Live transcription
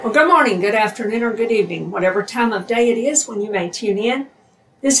Well, good morning, good afternoon, or good evening, whatever time of day it is when you may tune in.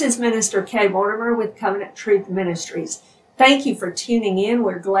 This is Minister Kay Mortimer with Covenant Truth Ministries. Thank you for tuning in.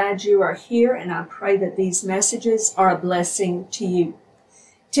 We're glad you are here, and I pray that these messages are a blessing to you.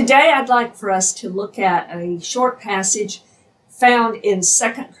 Today, I'd like for us to look at a short passage found in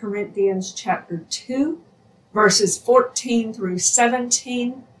 2 Corinthians chapter 2, verses 14 through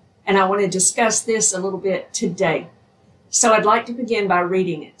 17, and I want to discuss this a little bit today. So I'd like to begin by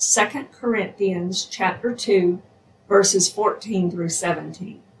reading it. 2 Corinthians chapter 2, verses 14 through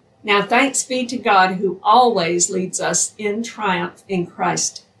 17. Now thanks be to God who always leads us in triumph in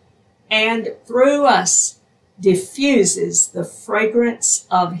Christ, and through us diffuses the fragrance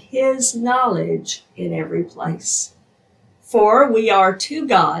of his knowledge in every place. For we are to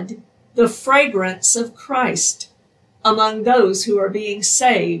God the fragrance of Christ among those who are being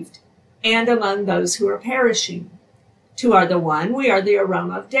saved and among those who are perishing. To the one, we are the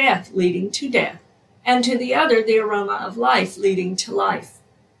aroma of death, leading to death, and to the other, the aroma of life, leading to life.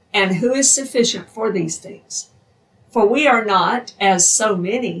 And who is sufficient for these things? For we are not, as so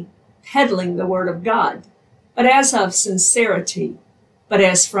many, peddling the word of God, but as of sincerity, but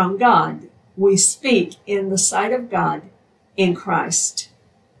as from God, we speak in the sight of God in Christ.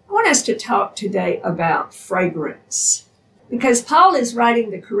 I want us to talk today about fragrance, because Paul is writing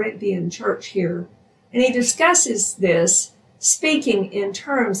the Corinthian church here, and he discusses this, speaking in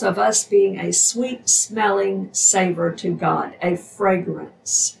terms of us being a sweet-smelling savor to God, a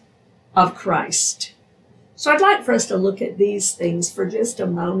fragrance of Christ. So I'd like for us to look at these things for just a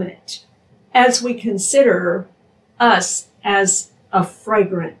moment as we consider us as a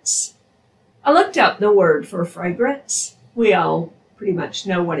fragrance. I looked up the word for fragrance. We all pretty much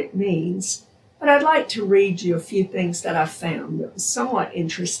know what it means, but I'd like to read you a few things that I found that was somewhat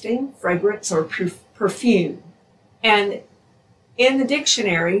interesting. Fragrance or perfume. And in the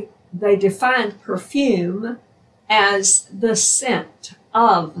dictionary, they defined perfume as the scent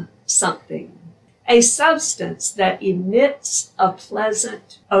of something, a substance that emits a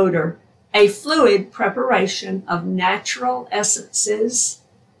pleasant odor, a fluid preparation of natural essences,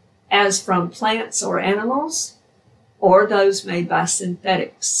 as from plants or animals, or those made by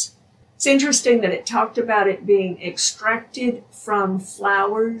synthetics. It's interesting that it talked about it being extracted from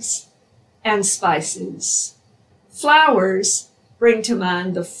flowers and spices. Flowers bring to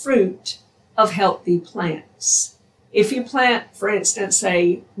mind the fruit of healthy plants. If you plant, for instance,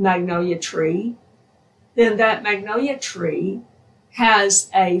 a magnolia tree, then that magnolia tree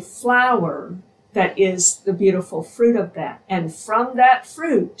has a flower that is the beautiful fruit of that. And from that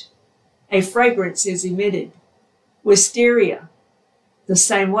fruit, a fragrance is emitted. Wisteria, the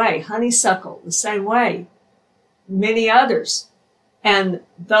same way. Honeysuckle, the same way. Many others. And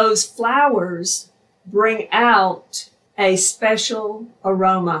those flowers bring out a special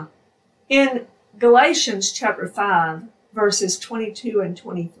aroma. In Galatians chapter 5, verses 22 and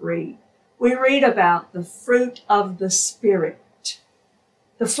 23, we read about the fruit of the Spirit.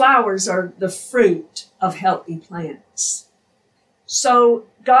 The flowers are the fruit of healthy plants. So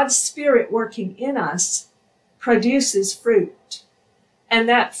God's Spirit working in us produces fruit. And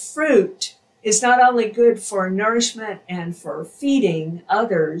that fruit is not only good for nourishment and for feeding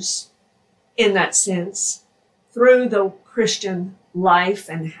others in that sense through the Christian life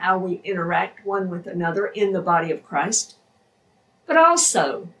and how we interact one with another in the body of Christ, but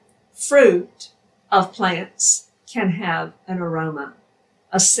also fruit of plants can have an aroma,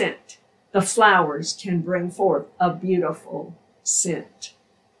 a scent. The flowers can bring forth a beautiful scent.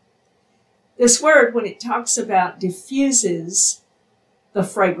 This word, when it talks about diffuses the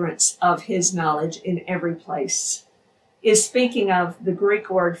fragrance of his knowledge in every place, is speaking of the Greek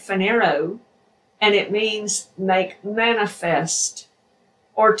word phanero, and it means make manifest,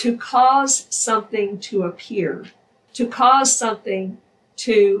 or to cause something to appear, to cause something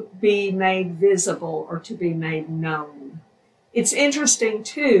to be made visible or to be made known. It's interesting,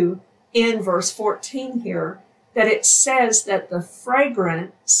 too, in verse 14 here, that it says that the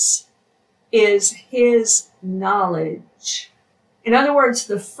fragrance is his knowledge. In other words,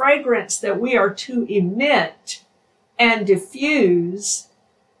 the fragrance that we are to emit and diffuse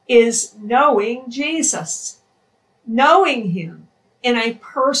is knowing Jesus, knowing him in a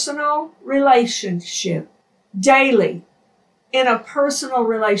personal relationship, daily, in a personal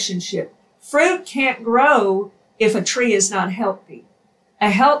relationship. Fruit can't grow if a tree is not healthy.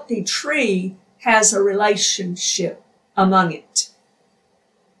 A healthy tree has a relationship among it.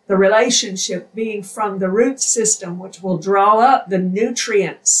 The relationship being from the root system, which will draw up the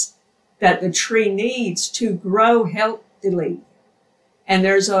nutrients that the tree needs to grow healthily. And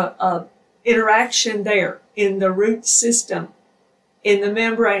there's a interaction there in the root system in the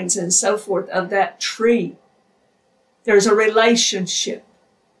membranes and so forth of that tree. There's a relationship.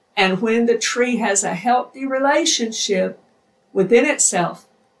 And when the tree has a healthy relationship within itself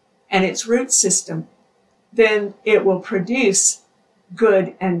and its root system, then it will produce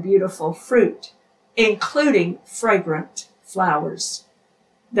good and beautiful fruit, including fragrant flowers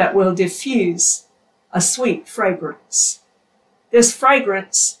that will diffuse a sweet fragrance. This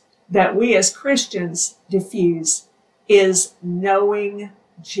fragrance that we as Christians diffuse is knowing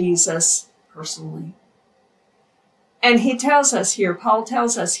Jesus personally. And he tells us here, Paul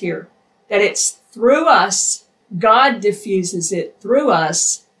tells us here, that it's through us, God diffuses it through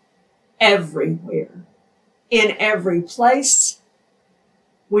us everywhere. In every place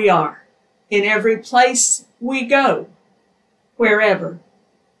we are. In every place we go. Wherever.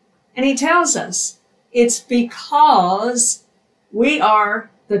 And he tells us it's because we are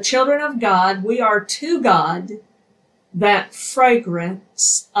the children of God, we are to God, that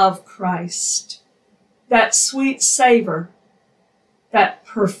fragrance of Christ, that sweet savor, that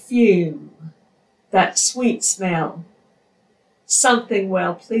perfume, that sweet smell, something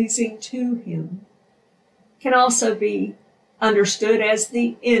well-pleasing to him, can also be understood as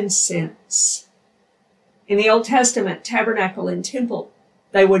the incense. In the Old Testament tabernacle and temple,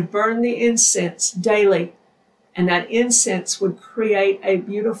 they would burn the incense daily, and that incense would create a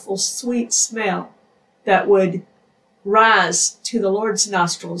beautiful sweet smell that would rise to the Lord's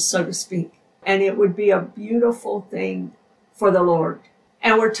nostrils, so to speak. And it would be a beautiful thing for the Lord.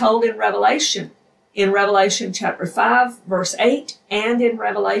 And we're told in Revelation chapter 5, verse 8, and in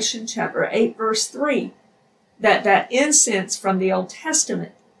Revelation chapter 8, verse 3, that incense from the Old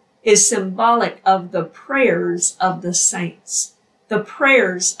Testament is symbolic of the prayers of the saints, the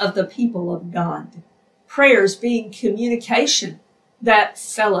prayers of the people of God. Prayers being communication, that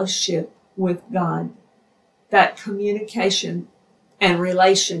fellowship with God, that communication and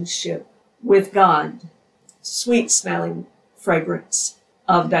relationship with God, sweet-smelling fragrance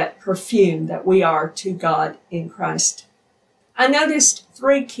of that perfume that we are to God in Christ. I noticed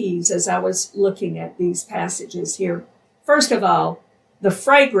 3 keys as I was looking at these passages here. First of all, the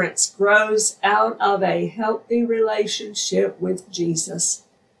fragrance grows out of a healthy relationship with Jesus,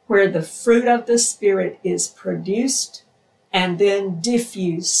 where the fruit of the Spirit is produced and then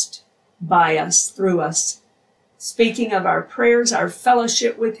diffused by us, through us. Speaking of our prayers, our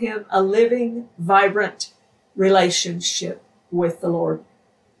fellowship with him, a living, vibrant relationship with the Lord.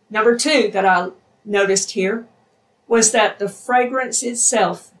 Number 2 that I noticed here was that the fragrance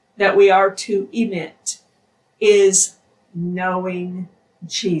itself that we are to emit is knowing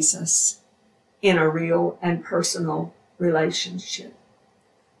Jesus in a real and personal relationship.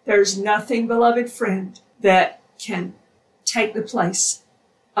 There's nothing, beloved friend, that can take the place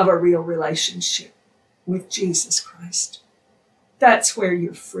of a real relationship with Jesus Christ. That's where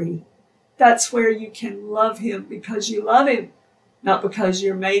you're free. That's where you can love him because you love him, not because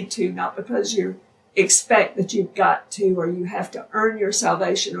you're made to, not because you expect that you've got to, or you have to earn your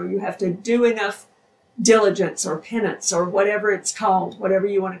salvation, or you have to do enough diligence or penance or whatever it's called, whatever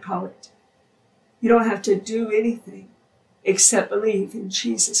you want to call it. You don't have to do anything except believe in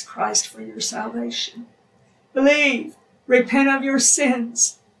Jesus Christ for your salvation. Believe, repent of your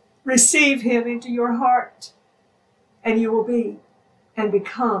sins, receive him into your heart, and you will be and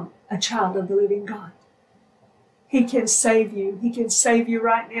become a child of the living God. He can save you. He can save you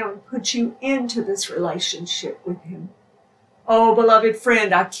right now and put you into this relationship with him. Oh, beloved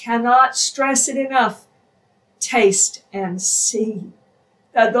friend, I cannot stress it enough. Taste and see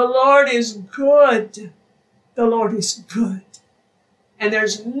that the Lord is good. The Lord is good. And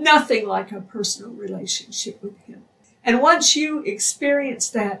there's nothing like a personal relationship with him. And once you experience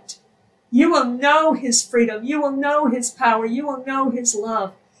that, you will know his freedom. You will know his power. You will know his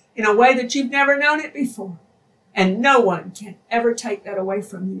love in a way that you've never known it before. And no one can ever take that away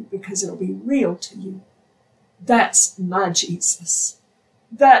from you because it'll be real to you. That's my Jesus.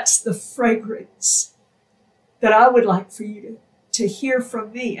 That's the fragrance that I would like for you to hear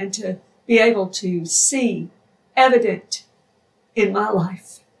from me and to be able to see evident in my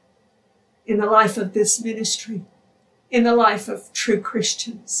life, in the life of this ministry, in the life of true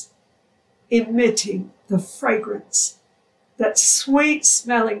Christians, emitting the fragrance, that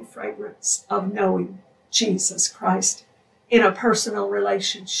sweet-smelling fragrance of knowing Jesus Christ in a personal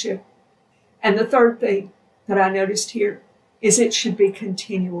relationship. And the third thing that I noticed here is it should be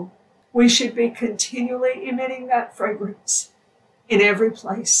continual. We should be continually emitting that fragrance in every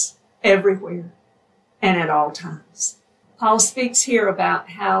place, everywhere, and at all times. Paul speaks here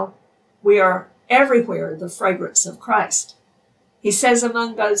about how we are everywhere the fragrance of Christ. He says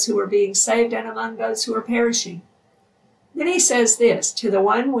among those who are being saved and among those who are perishing. Then he says this, to the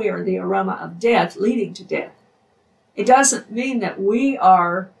one we are the aroma of death leading to death. It doesn't mean that we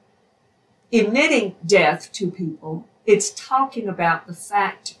are emitting death to people. It's talking about the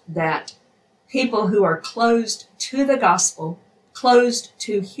fact that people who are closed to the gospel, closed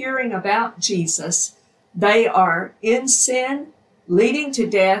to hearing about Jesus, they are in sin, leading to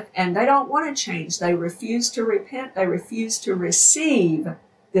death, and they don't want to change. They refuse to repent. They refuse to receive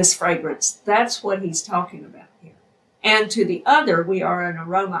this fragrance. That's what he's talking about here. And to the other, we are an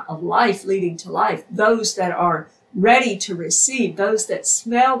aroma of life leading to life. Those that are ready to receive, those that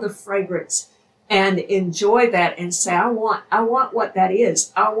smell the fragrance and enjoy that and say, I want what that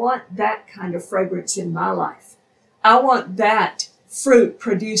is. I want that kind of fragrance in my life. I want that fruit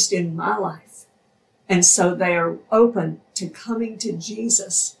produced in my life. And so they are open to coming to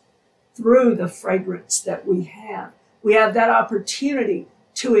Jesus through the fragrance that we have. We have that opportunity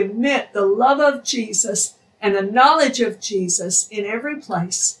to emit the love of Jesus and the knowledge of Jesus in every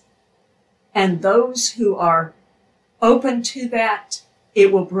place. And those who are open to that,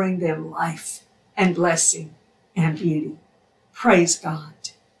 it will bring them life and blessing and beauty. Praise God.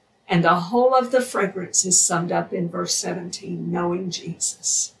 And the whole of the fragrance is summed up in verse 17, knowing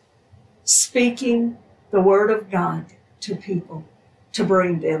Jesus. Speaking the word of God to people to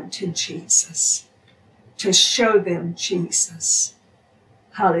bring them to Jesus, to show them Jesus.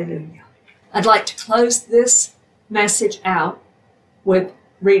 Hallelujah. I'd like to close this message out with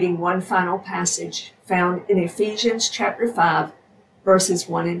reading one final passage found in Ephesians chapter 5, verses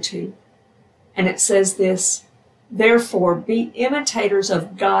 1 and 2. And it says this, therefore be imitators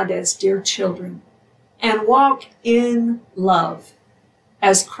of God as dear children, and walk in love,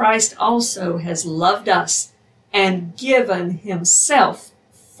 as Christ also has loved us and given himself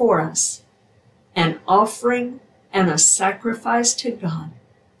for us, an offering and a sacrifice to God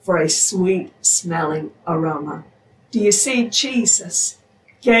for a sweet-smelling aroma. Do you see? Jesus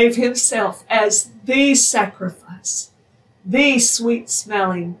gave himself as the sacrifice, the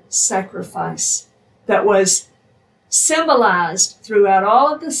sweet-smelling sacrifice that was symbolized throughout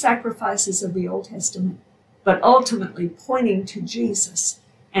all of the sacrifices of the Old Testament, but ultimately pointing to Jesus.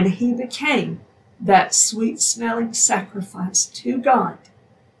 And he became that sweet-smelling sacrifice to God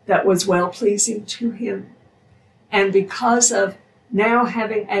that was well-pleasing to him. And because of now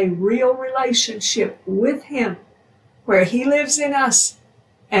having a real relationship with him, where he lives in us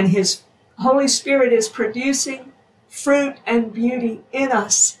and his Holy Spirit is producing fruit and beauty in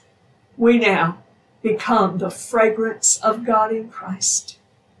us, we now become the fragrance of God in Christ,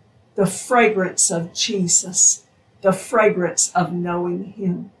 the fragrance of Jesus, the fragrance of knowing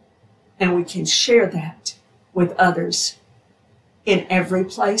him. And we can share that with others in every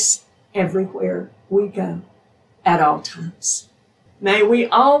place, everywhere we go, at all times. May we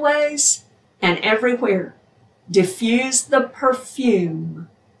always and everywhere diffuse the perfume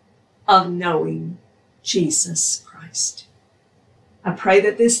of knowing Jesus Christ. I pray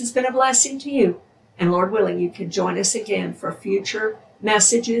that this has been a blessing to you. And Lord willing, you can join us again for future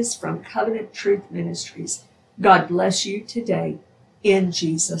messages from Covenant Truth Ministries. God bless you today in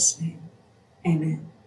Jesus' name. Amen.